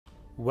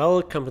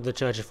Welcome to the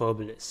Church of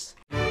Obelisk.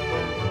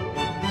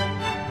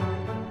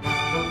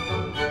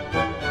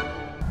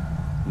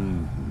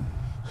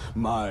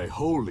 My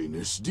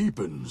holiness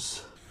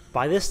deepens.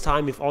 By this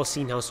time we've all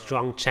seen how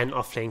strong Chen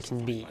offlane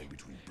can be.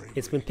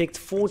 It's been picked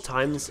 4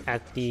 times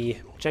at the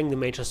Chengdu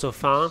Major so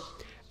far,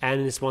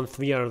 and it's won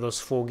 3 out of those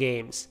 4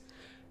 games.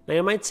 Now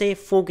you might say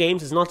 4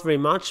 games is not very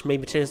much,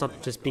 maybe Chen is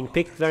not just being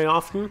picked very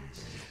often.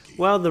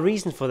 Well, the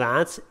reason for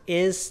that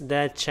is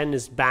that Chen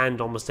is banned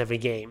almost every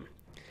game.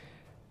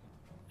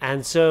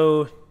 And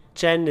so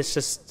Chen is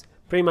just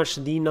pretty much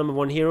the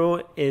 #1 hero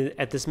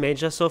at this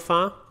major so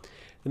far,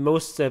 the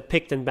most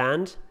picked and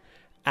banned.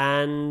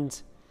 And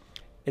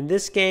in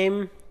this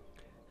game,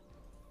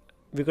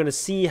 we're going to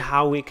see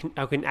how we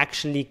can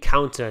actually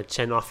counter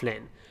Chen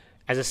offlane.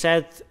 As I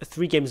said,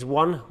 3 games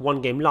won,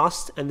 1 game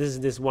lost, and this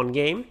is this 1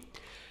 game.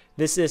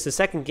 This is the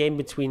second game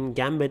between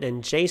Gambit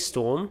and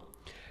J.Storm.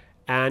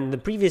 And in the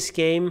previous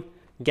game,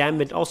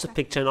 Gambit also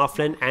picked Chen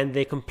offlane, and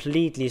they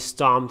completely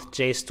stomped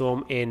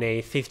J.Storm in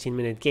a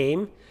 15-minute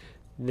game.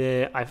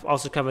 I've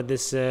also covered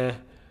this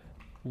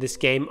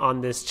game on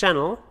this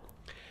channel.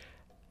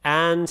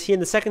 And here in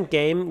the second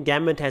game,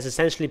 Gambit has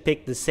essentially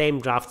picked the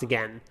same draft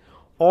again.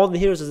 All the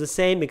heroes are the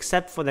same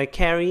except for their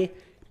carry.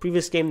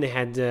 Previous game they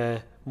had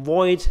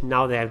Void,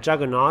 now they have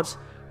Juggernaut,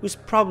 who's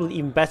probably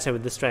even better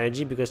with the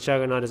strategy because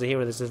Juggernaut is a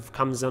hero that sort of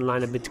comes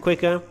online a bit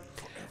quicker.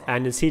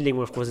 And his healing,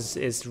 of course,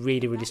 is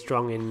really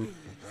strong in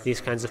these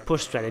kinds of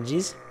push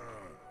strategies.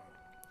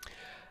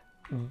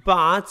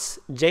 But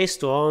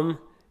J.Storm,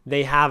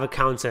 they have a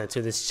counter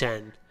to this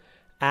Chen,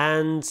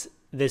 and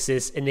this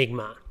is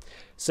Enigma.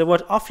 So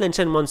what Offlane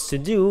Chen wants to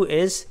do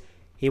is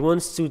he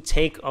wants to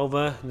take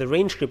over the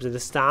range creeps at the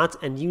start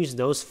and use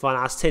those for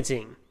last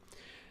hitting.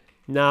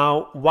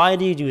 Now, why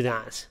do you do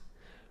that?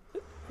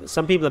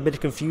 Some people are a bit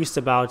confused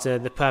about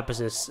the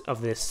purposes of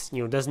this.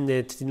 You know, doesn't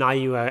it deny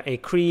you a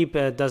creep?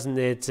 Doesn't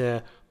it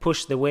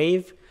push the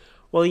wave?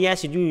 Well,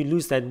 yes, you do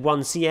lose that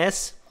 1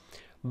 CS,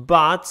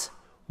 but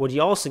what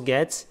you also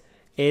get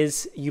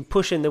is you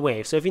push in the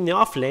wave. So if you're in the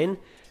off lane,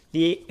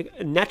 the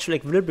natural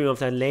equilibrium of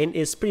that lane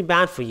is pretty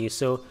bad for you.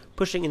 So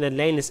pushing in that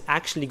lane is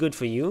actually good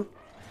for you.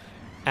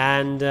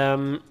 And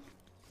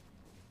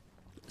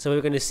so what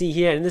we're going to see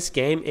here in this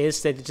game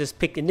is that you just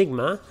pick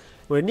Enigma.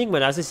 What Enigma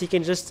does is he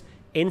can just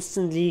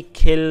instantly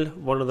kill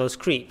one of those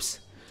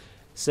creeps.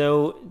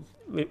 So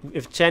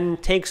if Chen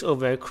takes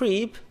over a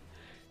creep,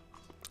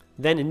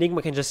 then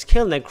Enigma can just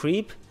kill that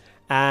creep,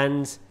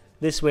 and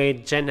this way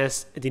Chen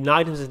has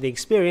denied himself the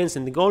experience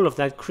and the goal of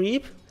that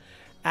creep,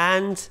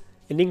 and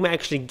Enigma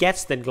actually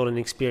gets that golden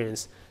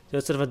experience. So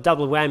it's sort of a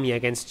double whammy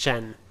against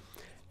Chen.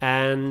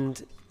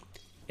 And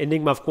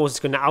Enigma, of course, is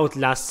going to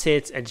outlast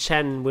hit at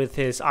Chen with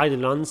his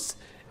Eidolons,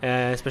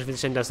 especially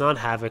if Chen does not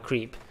have a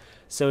creep.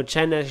 So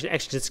Chen actually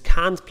just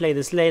can't play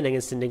this lane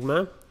against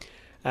Enigma.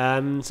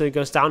 So he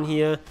goes down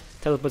here,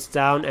 teleports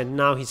down, and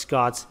now he's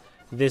got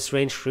this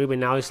range creep, and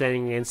now he's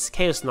laning against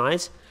Chaos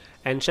Knight.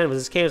 And Chen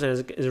versus Chaos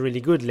Knight is a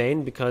really good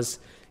lane because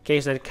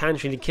Chaos Knight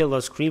can't really kill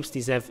those creeps.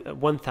 These have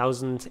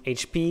 1000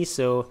 HP,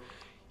 so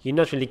you're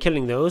not really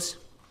killing those.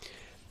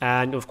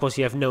 And of course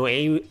you have no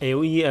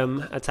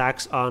AoE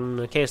attacks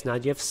on Chaos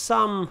Knight. You have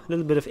some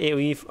little bit of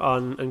AoE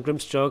on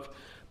Grimstroke,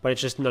 but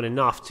it's just not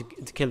enough to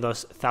kill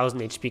those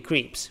 1000 HP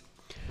creeps.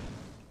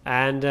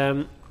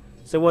 And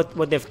so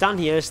what they've done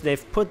here is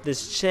they've put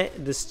this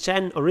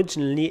Chen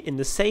originally in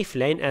the safe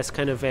lane as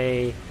kind of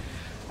an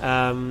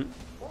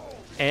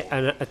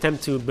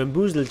attempt to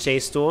bamboozle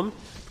J.Storm,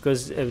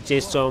 because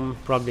J.Storm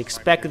probably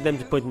expected them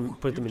to put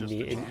them in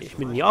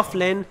the off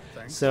lane.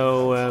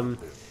 So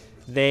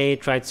they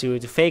tried to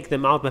fake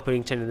them out by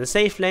putting Chen in the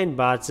safe lane,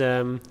 but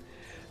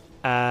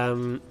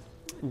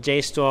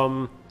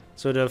J.Storm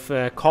sort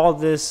of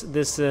called this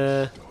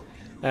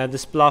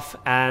bluff,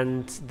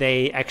 and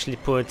they actually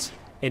put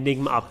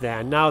Enigma up there.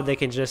 And now they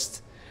can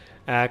just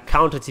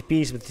counter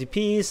TPs with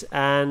TPs,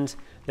 and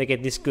they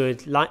get this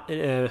good lane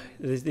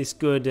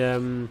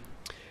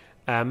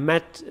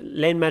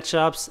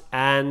matchups.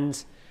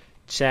 And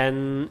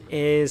Chen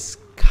is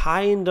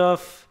kind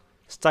of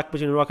stuck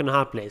between a rock and a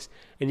hard place,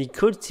 and he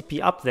could TP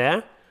up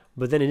there,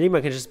 but then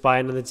Enigma can just buy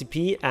another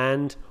TP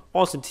and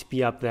also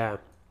TP up there.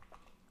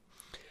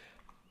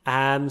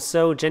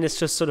 So Chen is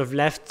just sort of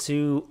left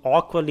to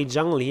awkwardly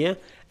jungle here,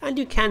 and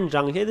you can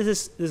jungle here.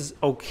 This is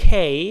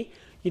okay.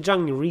 You're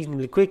jungling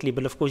reasonably quickly,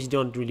 but of course you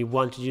don't really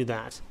want to do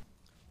that.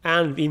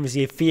 And we even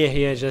see Fear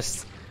here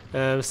just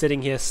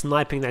sitting here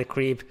sniping that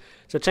creep.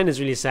 So Chen is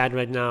really sad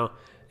right now,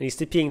 and he's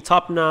TPing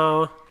top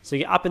now. So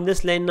you're up in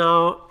this lane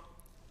now.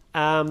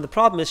 The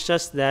problem is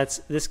just that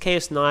this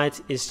Chaos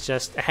Knight is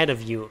just ahead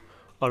of you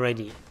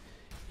already.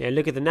 Yeah,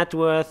 look at the net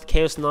worth.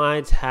 Chaos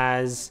Knight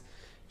has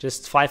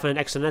just 500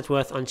 extra net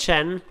worth on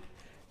Chen,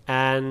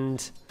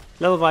 and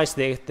level-wise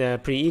they're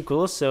pretty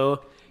equal.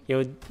 So you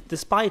know,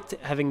 despite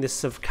having this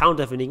sort of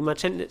counter of Enigma,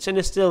 Chen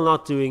is still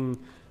not doing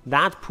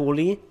that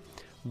poorly,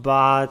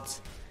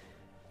 but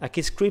like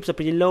his creeps are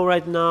pretty low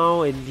right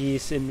now, and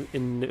he's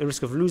in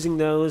risk of losing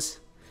those.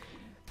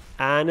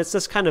 And it's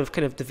just kind of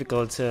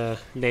difficult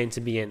lane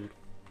to be in.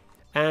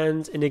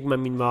 And Enigma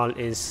meanwhile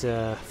is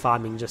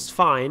farming just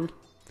fine,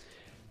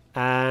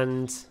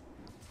 and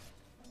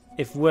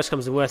if worse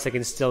comes to worse I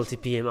can still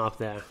TP him up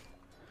there.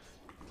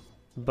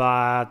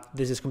 But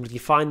this is completely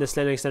fine, the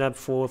landing setup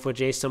for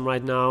J.Storm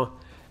right now,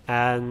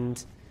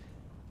 and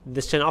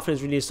this Chen Offlane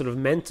is really sort of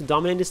meant to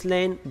dominate this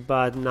lane,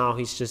 but now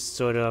he's just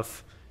sort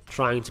of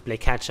trying to play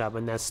catch up,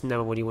 and that's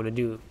never what you want to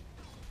do.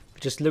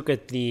 Just look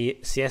at the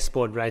CS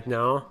board right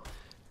now.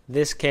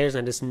 This Chaos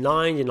Knight is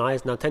 9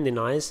 denies, now 10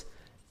 denies,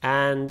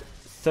 and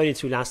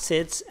 32 last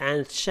hits,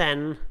 and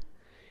Chen,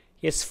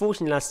 he has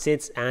 14 last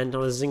hits and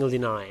not a single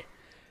deny.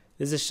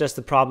 This is just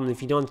the problem.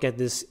 If you don't get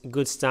this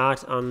good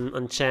start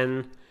on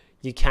Chen,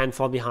 you can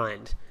fall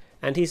behind.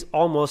 And he's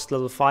almost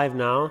level 5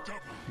 now,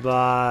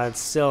 but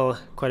still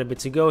quite a bit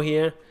to go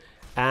here.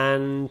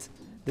 And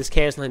this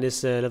Chaos Knight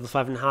is level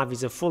 5.5,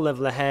 he's a full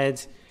level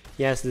ahead.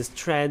 He has this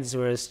treads,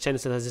 whereas Chen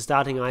still has his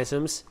starting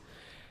items.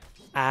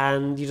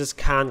 And you just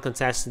can't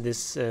contest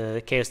this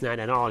Chaos Knight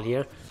at all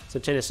here. So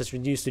Chen is just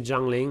reduced to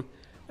jungling,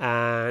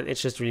 and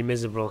it's just a really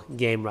miserable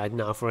game right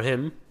now for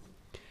him.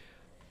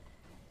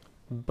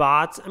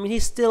 But, I mean,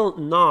 he's still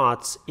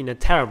not in a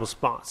terrible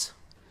spot.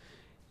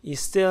 He's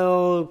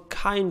still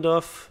kind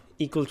of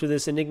equal to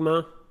this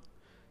Enigma,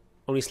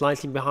 only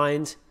slightly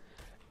behind,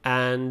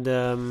 and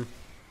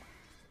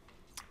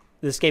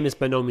this game is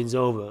by no means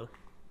over.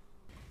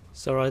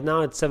 So right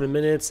now it's 7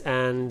 minutes,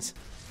 and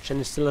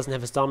Chen still doesn't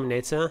have his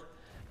Dominator,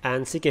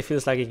 and CK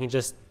feels like he can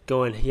just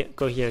go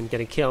here and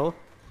get a kill,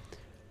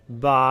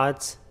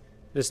 but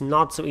it's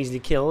not so easily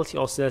killed. He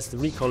also has the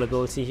recall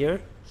ability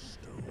here,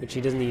 which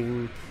he doesn't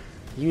even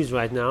use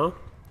right now,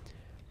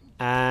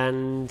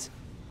 and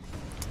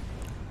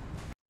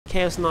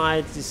Chaos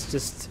Knight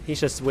is he's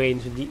just way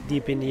too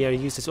deep in here,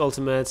 used his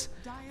ultimate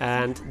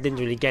and didn't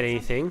really get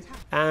anything.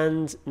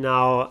 And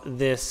now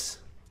this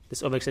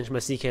overextension by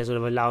CK sort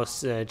of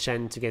allows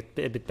Chen to get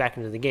a bit back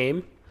into the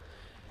game.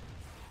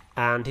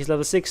 And he's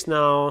level 6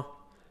 now.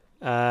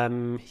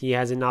 He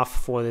has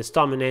enough for this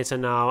Dominator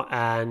now,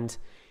 and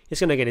he's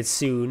gonna get it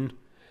soon.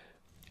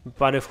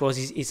 But of course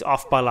he's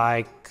off by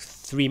like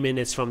 3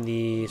 minutes from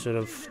the sort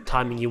of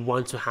timing you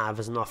want to have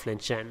as an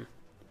Offlane Chen.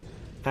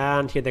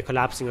 And here they're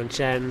collapsing on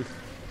Chen,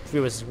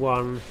 3 vs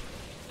 1,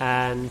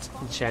 and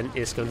Chen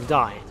is going to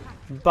die.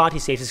 But he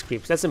saves his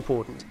creeps, that's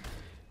important.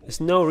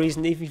 There's no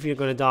reason, even if you're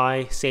going to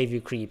die, save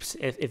your creeps.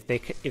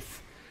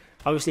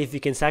 Obviously if you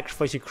can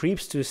sacrifice your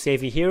creeps to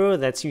save your hero,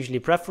 that's usually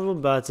preferable,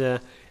 but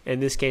in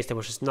this case there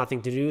was just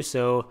nothing to do,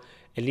 so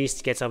at least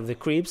he gets out of the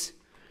creeps.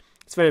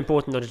 It's very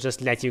important not to just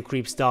let your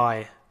creeps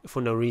die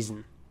for no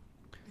reason.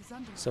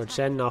 So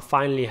Chen now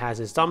finally has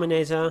his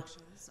Dominator,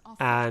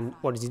 and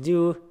what does he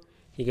do?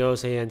 He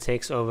goes here and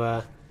takes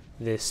over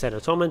this set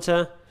of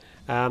Tormentor.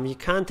 You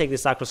can't take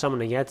this Dark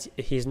Summoner yet.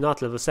 He's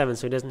not level 7,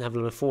 so he doesn't have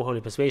level 4 Holy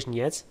Persuasion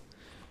yet.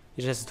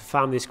 He just has to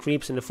farm these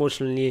creeps, and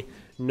unfortunately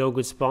no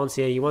good spawns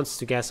here. He wants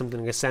to get something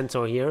like a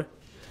Centaur here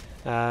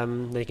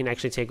that he can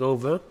actually take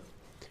over.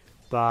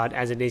 But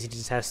as it is, he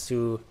just has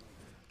to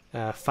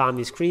farm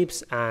these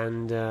creeps,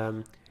 and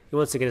he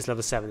wants to get his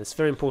level 7. It's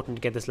very important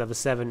to get this level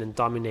 7 and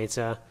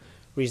Dominator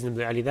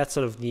reasonably early. That's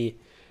sort of the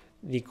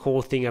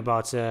core thing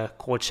about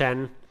core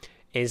Chen,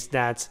 is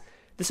that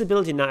this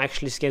ability now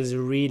actually scales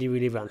really,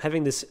 really well.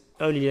 Having this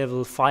early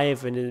level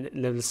 5 and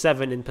level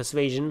 7 in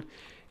Persuasion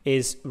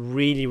is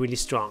really, really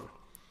strong.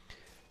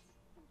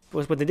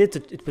 What they did to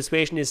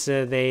Persuasion is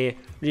they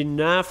really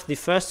nerfed the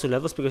first 2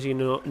 levels, because you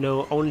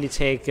know only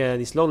take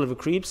these low level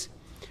creeps,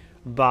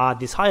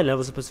 but these higher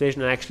levels of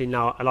Persuasion are actually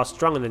now a lot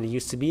stronger than they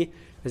used to be,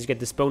 because you get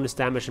this bonus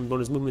damage and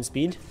bonus movement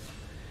speed.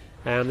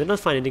 They're not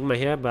finding Enigma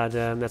here, but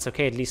that's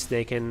okay. At least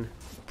they can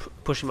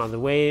push him out of the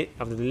way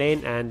of the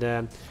lane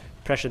and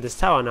pressure this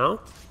tower now.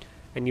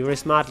 And you very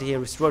smartly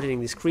here is rotating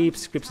these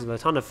creeps. Creeps with a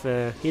ton of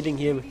healing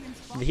here,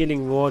 the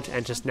healing ward,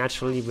 and just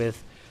naturally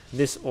with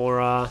this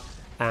aura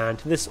and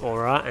this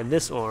aura and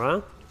this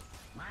aura.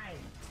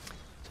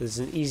 So this is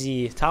an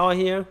easy tower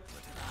here.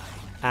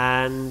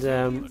 And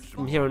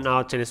from here on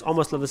out, Chen is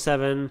almost level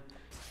 7.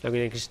 Now we're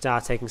going to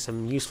start taking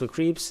some useful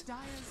creeps.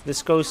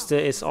 This Ghost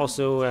is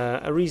also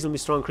a reasonably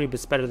strong creep.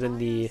 It's better than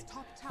the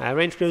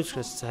range creeps,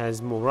 because it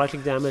has more right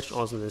click damage,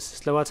 also this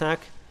slow attack.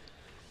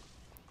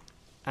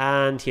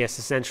 And yes,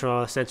 the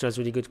Central is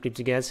really good creep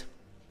to get.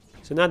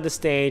 So now at this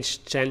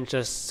stage, Chen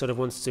just sort of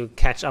wants to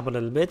catch up a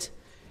little bit.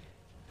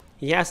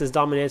 He has his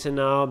Dominator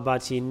now,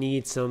 but he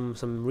needs some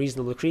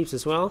reasonable creeps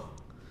as well.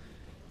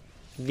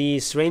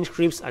 These range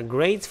creeps are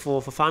great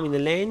for farming the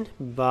lane,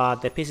 but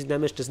their PC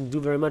damage doesn't do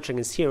very much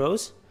against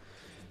heroes.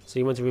 So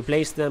you want to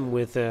replace them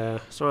with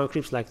stronger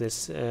creeps like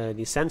this,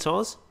 these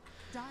Centaurs.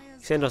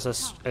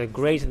 Centaurs are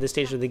great at this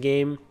stage of the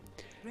game.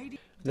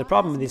 The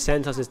problem with these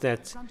Centaurs is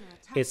that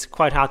it's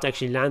quite hard to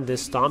actually land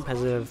this stomp.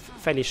 Has a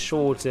fairly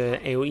short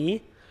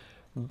AoE,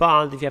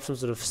 but if you have some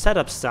sort of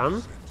setup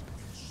stun,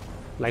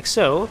 like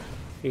so,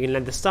 you can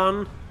land the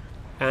stun,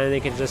 and they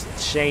can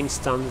just chain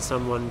stun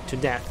someone to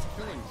death.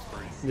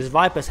 This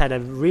Viper's had a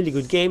really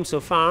good game so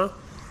far,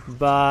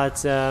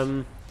 but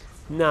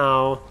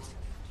now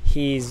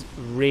he's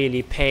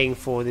really paying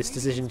for this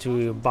decision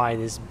to buy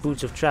this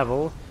Boots of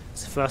Travel.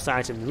 It's the first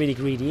item, really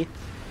greedy,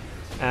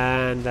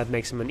 and that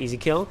makes him an easy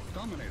kill.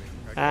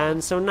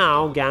 And so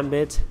now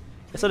Gambit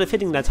is sort of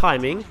hitting that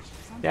timing.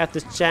 They have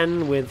this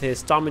Chen with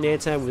his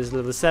Dominator, with his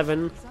level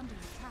 7,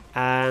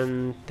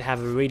 and they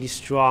have a really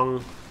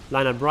strong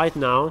lineup right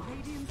now.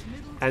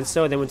 And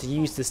so they want to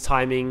use this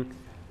timing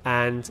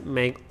and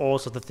make all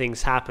sorts of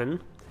things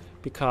happen,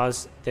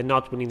 because they're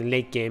not winning the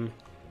late game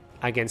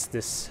against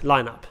this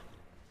lineup.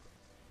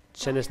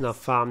 Chen has now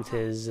farmed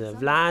his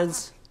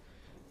Vlads.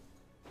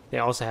 They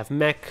also have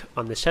Mech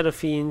on the Shadow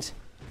Fiend,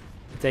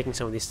 taking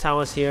some of these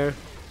towers here.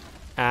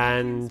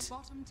 And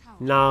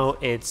now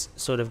it's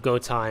sort of go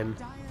time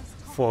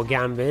for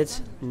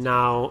Gambit.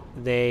 Now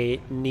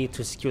they need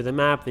to secure the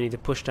map, they need to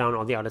push down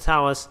all the other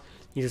towers,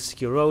 need to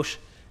secure Roche,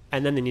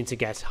 and then they need to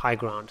get high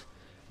ground.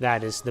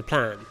 That is the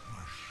plan.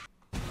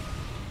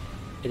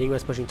 Enigma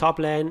is pushing top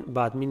lane,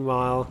 but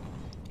meanwhile,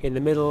 in the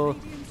middle,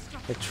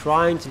 they're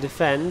trying to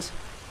defend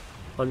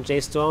on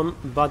J.Storm,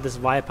 but this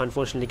Viper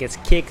unfortunately gets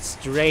kicked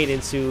straight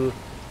into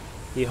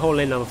the whole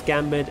lane of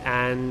Gambit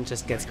and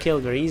just gets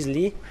killed very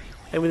easily.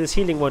 And with his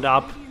healing ward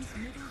up,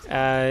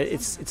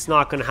 it's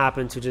not going to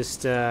happen to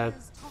just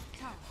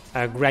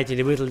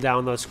gradually whittle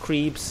down those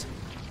creeps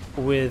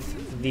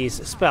with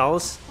these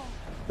spells.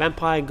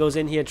 Vampire goes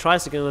in here,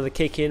 tries to get another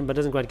kick in, but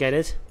doesn't quite get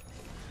it.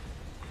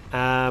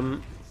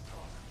 And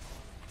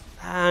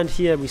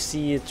here we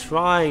see it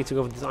trying to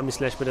go for this Omni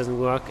Slash, but doesn't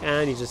work,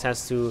 and he just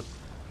has to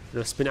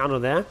spin out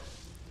of there.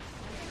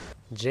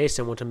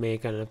 J.Storm want to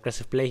make an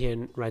aggressive play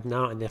here right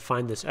now, and they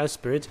find this Earth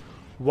Spirit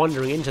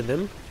wandering into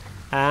them.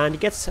 And he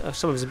gets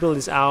some of his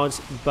abilities out,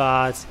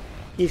 but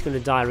he's going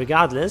to die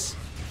regardless.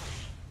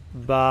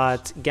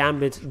 But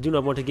Gambit do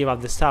not want to give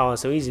up this tower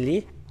so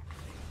easily.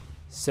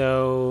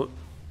 So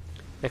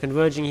they're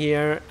converging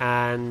here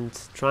and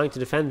trying to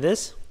defend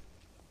this.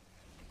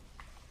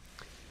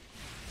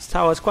 This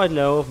tower is quite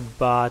low,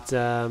 but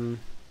they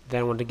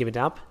don't want to give it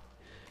up.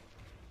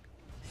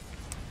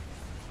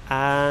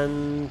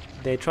 And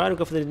they try to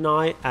go for the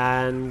deny,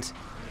 and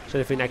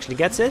Shadowfin actually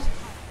gets it.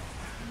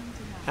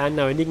 And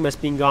now Enigma is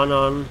being gone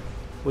on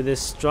with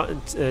this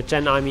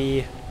Chen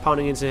army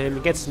pounding into him.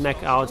 He gets his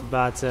mech out,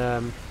 but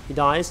he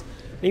dies.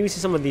 And you see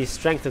some of the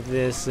strength of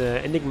this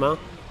Enigma.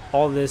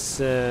 All this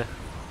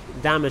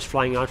damage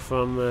flying out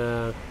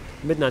from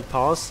Midnight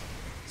Pulse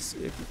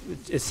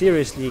is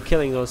seriously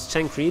killing those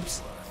Chen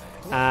creeps.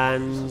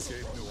 And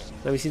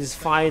now we see this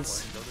fight.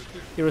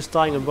 Heroes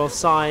dying on both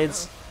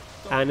sides,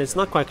 and it's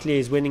not quite clear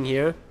he's winning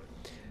here.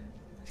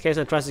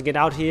 Kaiser tries to get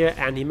out here,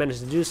 and he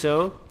manages to do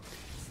so.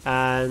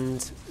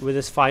 And with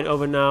this fight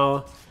over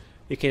now,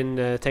 you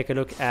can take a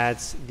look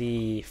at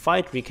the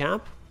fight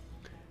recap,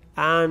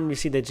 and you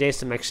see that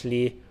J.Storm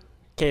actually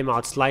came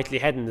out slightly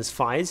ahead in this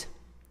fight.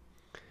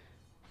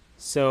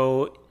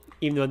 So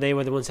even though they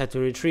were the ones who had to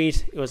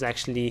retreat, it was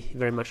actually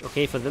very much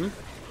okay for them.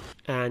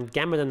 And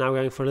Gambit are now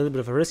going for a little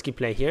bit of a risky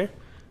play here.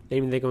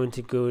 Namely, they're going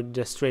to go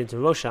just straight into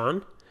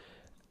Roshan.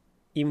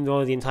 Even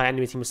though the entire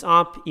enemy team is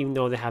up, even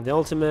though they have the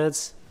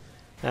ultimates.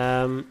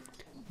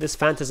 This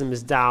Phantasm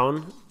is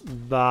down,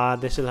 but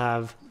they still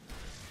have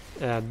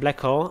Black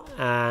Hole,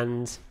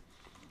 and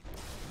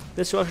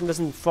this Roshan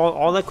doesn't fall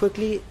all that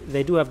quickly.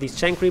 They do have these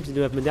Chen creeps, they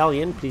do have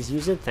Medallion, please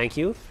use it, thank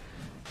you.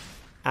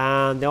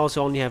 And they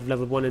also only have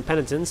level 1 in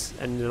Penitence,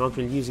 and they're not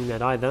really using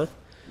that either.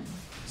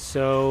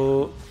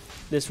 So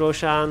this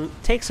Roshan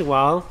takes a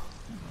while,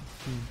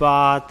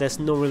 but there's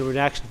no real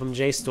reaction from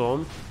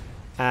J.Storm,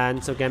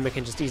 and so Gambit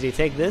can just easily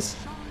take this.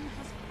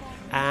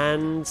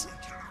 And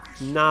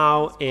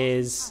now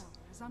is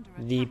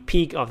the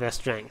peak of their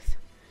strength.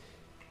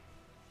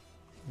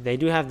 They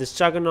do have this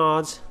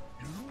Juggernaut,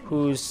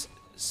 who's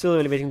still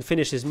really waiting to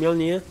finish his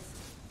Mjolnir,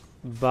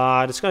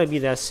 but it's going to be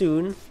there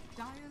soon.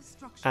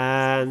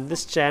 And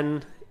this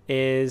Chen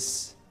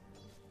is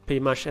pretty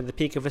much at the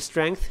peak of his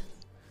strength.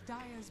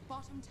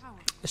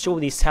 Sure,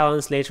 these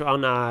talents later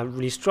on are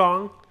really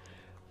strong,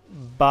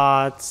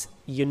 but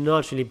you're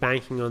not really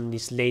banking on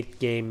these late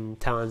game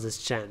talents as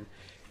Chen,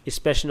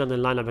 especially not in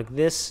a lineup like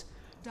this,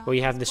 where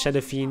you have the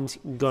Shadow Fiend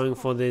going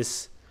for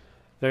this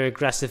very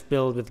aggressive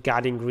build with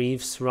Guardian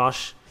Greaves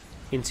rush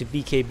into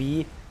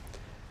BKB,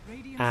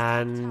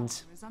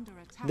 and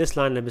this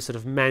lineup is sort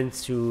of meant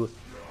to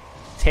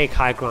take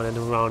high ground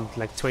in around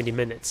like 20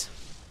 minutes.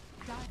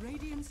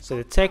 So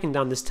they're taking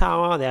down this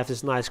tower. They have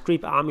this nice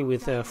creep army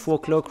with 4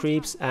 claw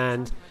creeps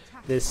and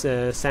this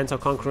Centaur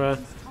Conqueror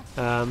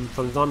from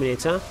the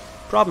Dominator.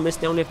 Problem is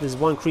they only have this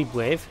one creep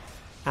wave,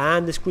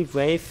 and this creep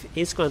wave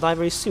is going to die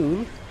very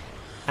soon.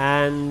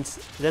 And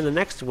then the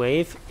next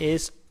wave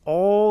is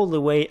all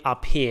the way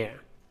up here.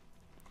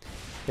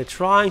 They're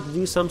trying to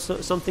do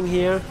something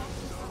here,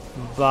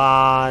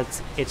 but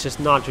it's just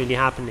not really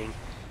happening.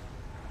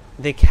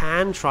 They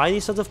can try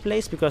these sorts of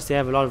plays because they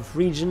have a lot of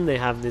regen. They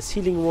have this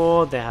healing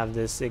ward, they have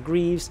this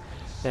Greaves,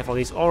 they have all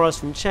these auras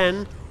from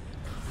Chen,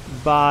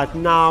 but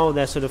now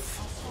they're sort of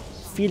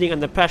feeling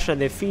under pressure.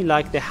 They feel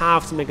like they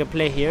have to make a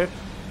play here,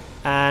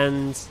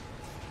 and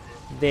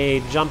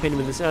They jump in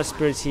with this Earth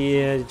Spirit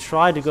here, they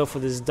try to go for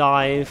this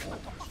dive,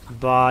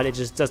 but it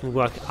just doesn't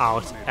work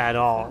out at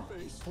all.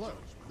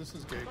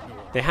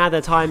 They had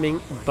their timing,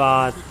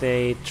 but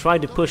they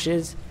tried to push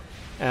it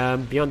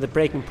beyond the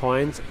breaking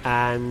point,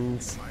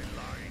 and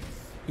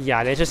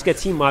yeah, they just get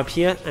team wipe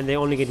here, and they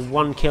only get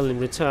 1 kill in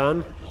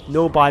return.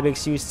 No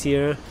buybacks used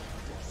here.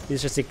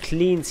 It's just a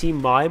clean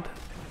team wipe,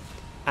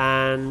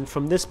 and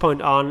from this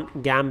point on,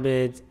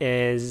 Gambit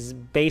is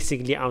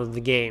basically out of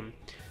the game.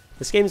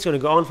 This game is going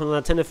to go on for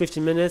another 10 or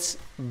 15 minutes,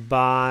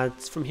 but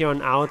from here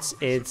on out,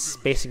 it's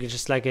basically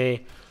just like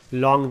a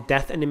long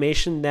death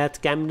animation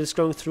that Gambit is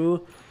going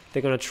through.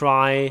 They're going to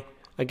try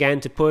again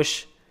to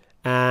push,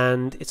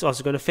 and it's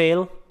also going to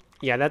fail.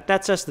 Yeah,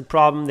 that's just the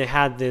problem. They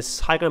had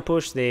this high ground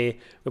push. They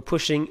were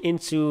pushing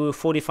into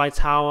fortified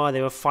tower.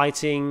 They were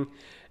fighting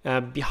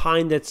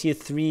behind the tier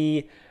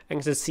 3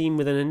 against a team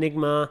with an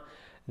Enigma.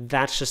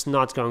 That's just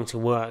not going to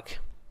work.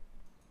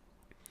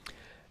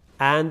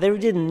 And they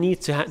really didn't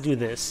need to do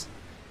this.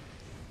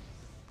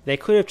 They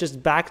could have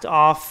just backed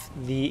off.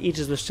 The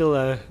Aegis was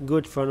still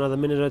good for another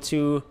minute or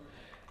two,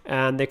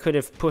 and they could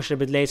have pushed a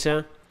bit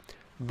later,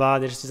 but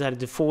they just decided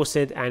to force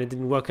it, and it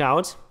didn't work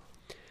out.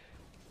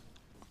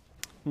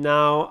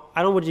 Now,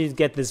 I don't want you to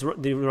get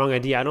the wrong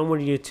idea. I don't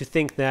want you to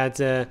think that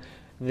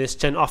this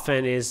Chen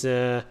Offlane is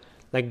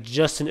like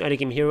just an early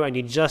game hero and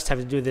you just have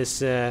to do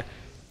this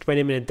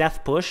 20-minute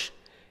death push.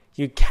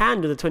 You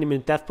can do the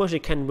 20-minute death push.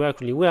 It can work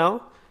really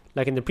well,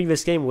 like in the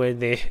previous game where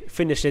they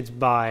finished it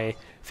by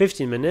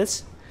 15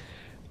 minutes.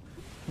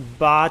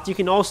 But you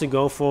can also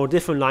go for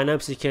different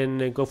lineups. You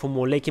can go for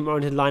more late game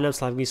oriented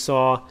lineups, like we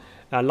saw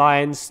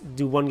Lions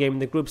do one game in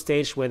the group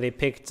stage where they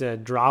picked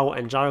Drow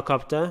and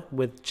Gyrocopter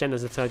with Chen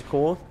as the third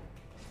core.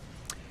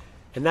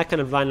 And that kind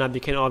of lineup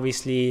you can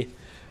obviously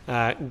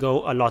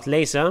go a lot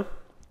later,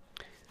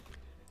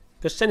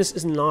 because Chen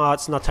is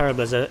not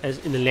terrible as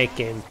in the late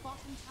game.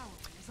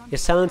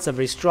 His talents are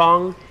very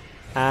strong,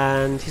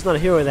 and he's not a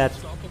hero that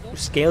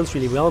scales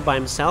really well by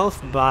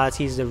himself, but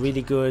he's a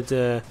really good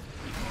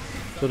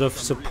sort of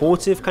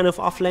supportive kind of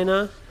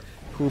offlaner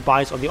who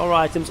buys all the aura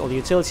items, all the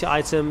utility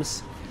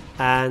items,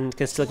 and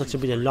can still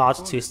contribute a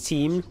lot to his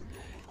team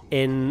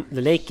in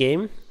the late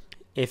game.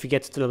 If you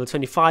get to level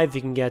 25,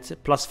 you can get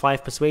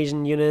 +5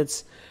 persuasion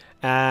units,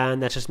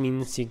 and that just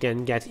means you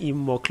can get even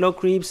more cloak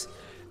creeps.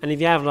 And if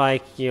you have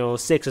like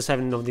 6 or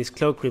 7 of these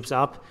cloak creeps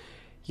up,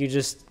 you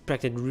just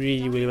practice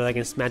really well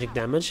against magic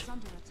damage.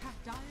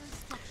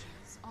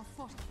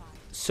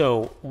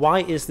 So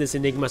why is this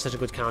Enigma such a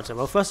good counter?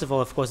 Well, first of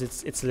all, of course,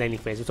 it's the laning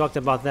phase. We talked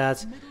about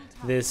that.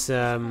 This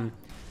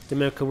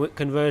the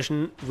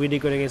conversion, really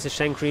good against the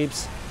Shen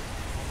creeps.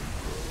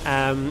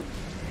 And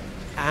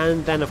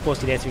then, of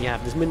course, later you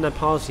have this Midnight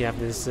Pulse, you have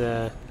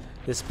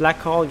this Black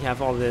Hole, you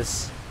have all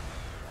this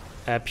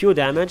pure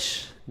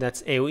damage,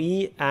 that's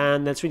AoE,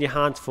 and that's really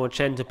hard for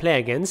Chen to play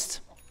against.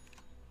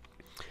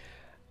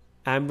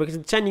 Because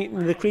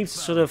Chen, the creeps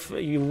sort of,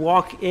 you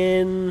walk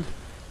in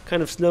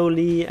kind of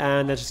slowly,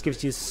 and that just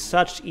gives you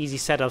such easy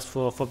setups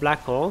for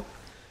Black Hole.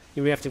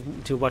 You really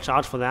have to watch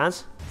out for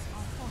that.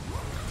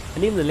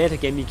 And even in the later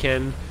game, you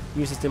can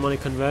use this demonic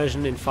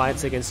conversion in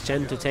fights against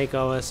Chen to take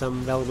over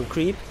some valuable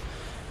creep.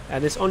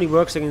 This only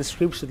works against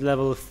creeps with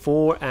level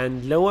 4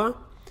 and lower,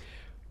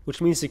 which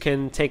means you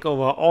can take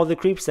over all the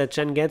creeps that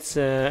Chen gets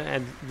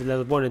at the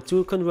level 1 and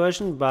 2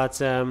 conversion,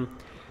 but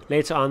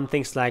later on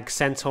things like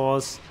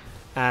Centaurs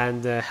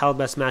and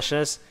Hellbear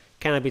Smashers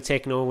cannot be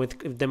taken over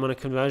with demonic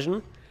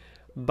conversion.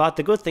 But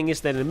the good thing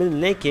is that in the mid and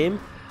late game,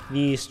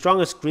 the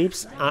strongest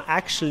creeps are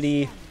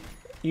actually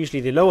usually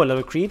the lower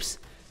level creeps.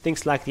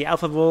 Things like the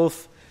Alpha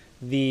Wolf,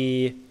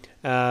 the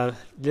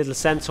little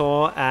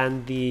Centaur,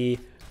 and the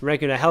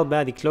regular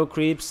Hellbear, the Cloak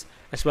creeps,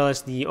 as well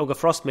as the Ogre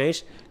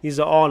Frostmage. These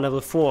are all level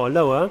 4 or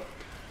lower,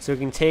 so you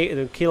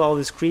can kill all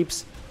these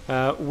creeps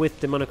with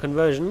demonic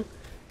conversion.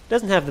 It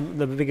doesn't have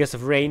the biggest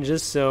of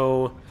ranges,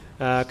 so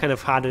kind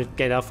of hard to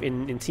get off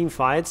in team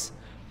fights,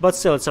 but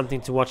still it's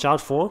something to watch out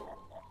for.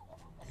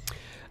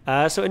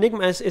 So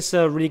Enigma is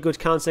a really good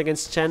counter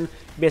against Chen.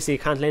 Basically, you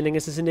can't lane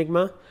against this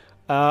Enigma.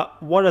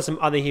 What are some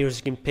other heroes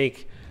you can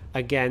pick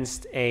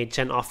against a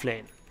Chen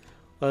offlane?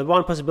 Well,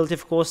 one possibility,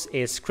 of course,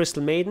 is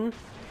Crystal Maiden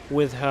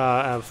with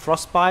her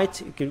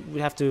Frostbite. You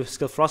have to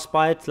skill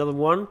Frostbite level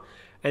 1,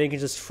 and you can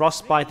just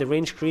Frostbite the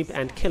range creep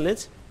and kill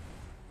it.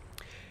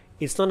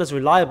 It's not as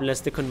reliable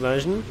as the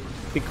conversion,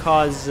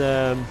 because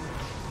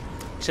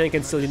Chen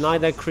can still deny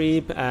that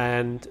creep,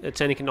 and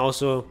Chen can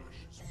also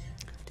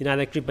deny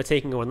that creep by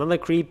taking over another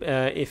creep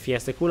if he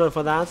has the cooldown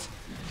for that.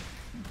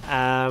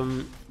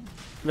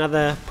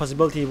 Another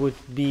possibility would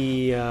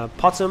be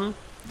Potom,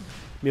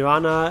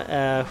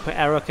 Mirana, her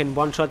arrow can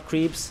one-shot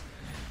creeps,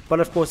 but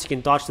of course you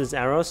can dodge this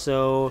arrow,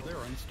 so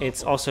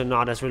it's also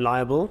not as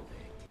reliable.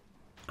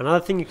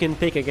 Another thing you can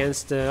pick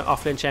against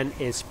Offlane Chen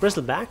is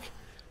Bristleback.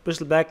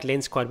 Bristleback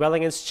lanes quite well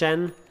against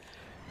Chen,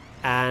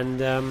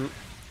 and as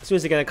soon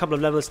as you get a couple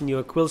of levels in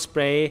your Quill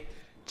Spray,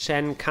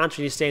 Chen can't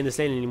really stay in this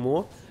lane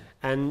anymore.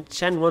 And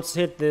Chen wants to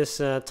hit this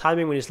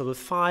timing when he's level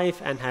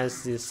 5 and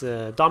has this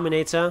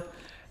Dominator,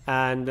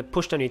 and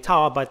push down your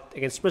tower, but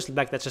against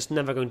Bristleback that's just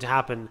never going to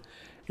happen.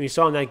 And we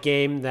saw in that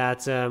game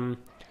that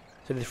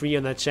so the 3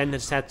 on that Chen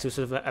has had to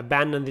sort of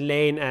abandon the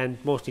lane and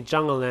mostly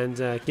jungle and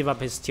give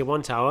up his tier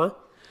 1 tower.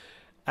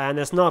 And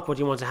that's not what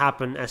you want to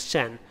happen as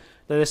Chen.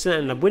 Now they still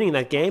ended up winning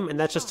that game, and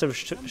that just sort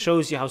of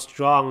shows you how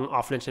strong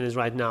Offlane Chen is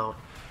right now.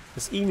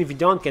 Because even if you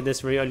don't get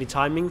this very early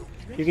timing,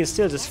 you can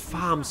still just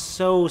farm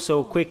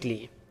so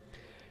quickly.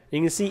 And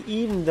you can see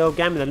even though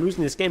Gambit are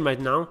losing this game right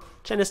now,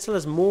 Chen still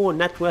has more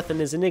net worth than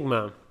his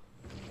Enigma.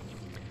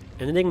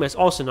 And Enigma is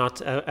also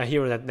not a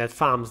hero that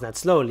farms that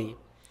slowly.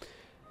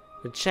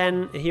 But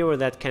Chen, a hero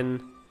that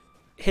can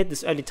hit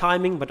this early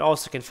timing but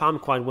also can farm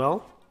quite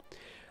well.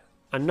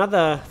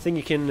 Another thing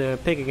you can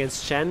pick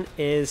against Chen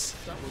is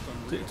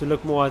to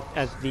look more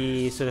at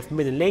the sort of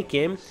mid and late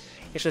game.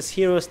 It's just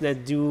heroes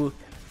that do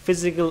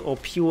physical or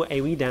pure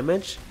AoE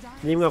damage.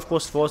 Enigma of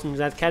course falls into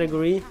that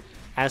category,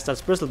 as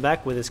does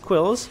Bristleback with his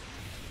quills.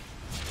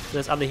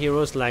 There's other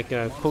heroes like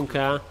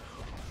Kunkka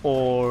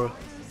or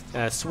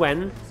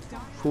Swen,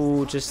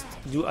 who just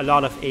do a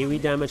lot of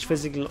AoE damage,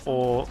 physical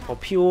or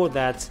pure,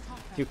 that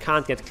you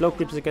can't get cloak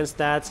creeps against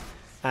that,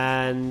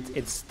 and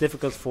it's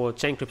difficult for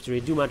Chen creeps to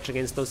really do much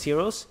against those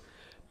heroes.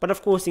 But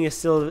of course you can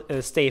still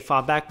stay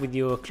far back with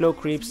your cloak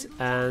creeps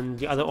and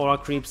the other aura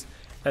creeps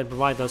and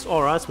provide those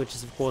auras, which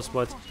is of course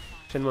what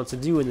Chen wants to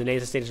do in the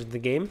later stages of the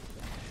game.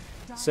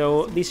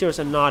 So these heroes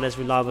are not as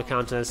reliable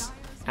counters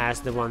as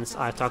the ones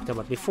I talked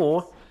about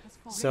before.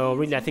 So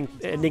really I think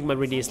Enigma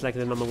really is like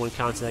the #1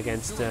 counter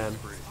against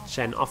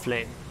Chen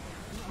offlane.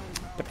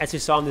 But as you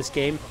saw in this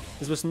game,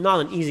 this was not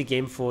an easy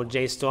game for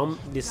J.Storm,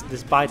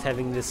 despite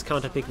having this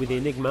counter pick with the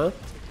Enigma.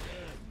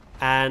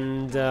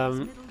 And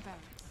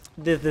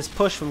this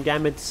push from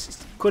Gambit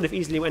could have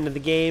easily ended the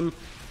game,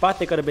 but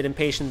they got a bit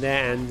impatient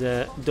there and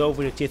dove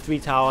into tier 3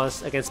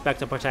 towers against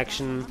Spectre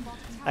protection,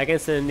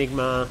 against an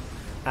Enigma,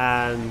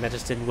 and that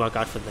just didn't work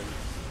out for them.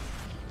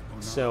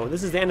 So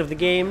this is the end of the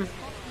game.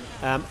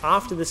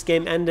 After this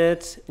game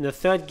ended, in the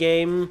third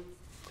game,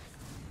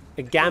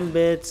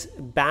 Gambit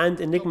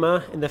banned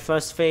Enigma in the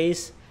first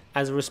phase.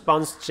 As a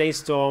response,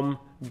 J.Storm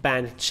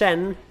banned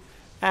Chen,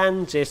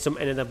 and J.Storm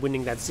ended up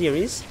winning that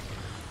series.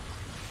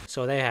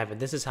 So there you have it.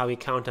 This is how we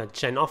countered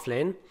Chen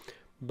offlane.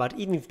 But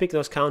even if you pick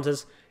those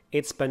counters,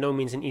 it's by no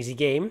means an easy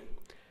game,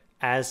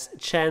 as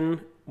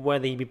Chen,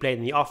 whether he be played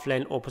in the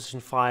offlane or position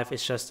 5,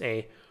 is just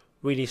a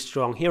really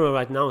strong hero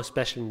right now,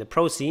 especially in the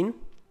pro scene.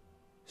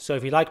 So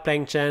if you like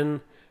playing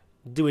Chen,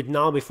 do it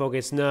now before it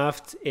gets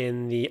nerfed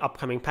in the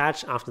upcoming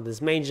patch after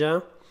this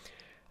major.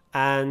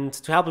 And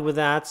to help you with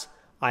that,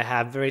 I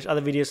have various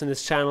other videos on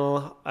this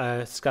channel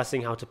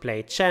discussing how to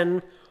play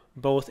Chen,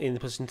 both in the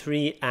position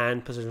 3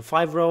 and position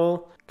 5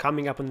 role.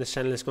 Coming up on this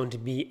channel is going to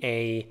be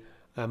a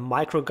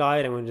micro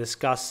guide. I'm going to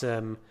discuss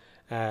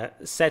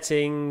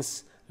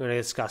settings, I'm going to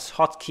discuss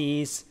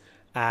hotkeys,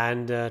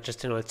 and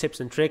just general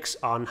tips and tricks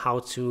on how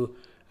to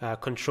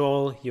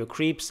control your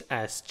creeps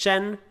as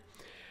Chen.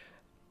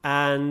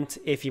 And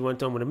if you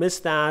don't want to miss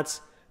that,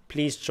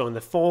 please join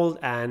the fold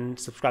and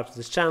subscribe to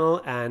this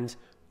channel and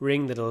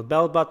ring the little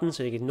bell button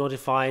so you get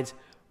notified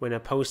when I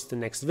post the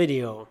next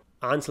video.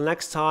 Until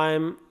next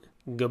time,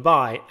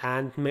 goodbye,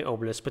 and may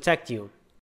Obelisk protect you.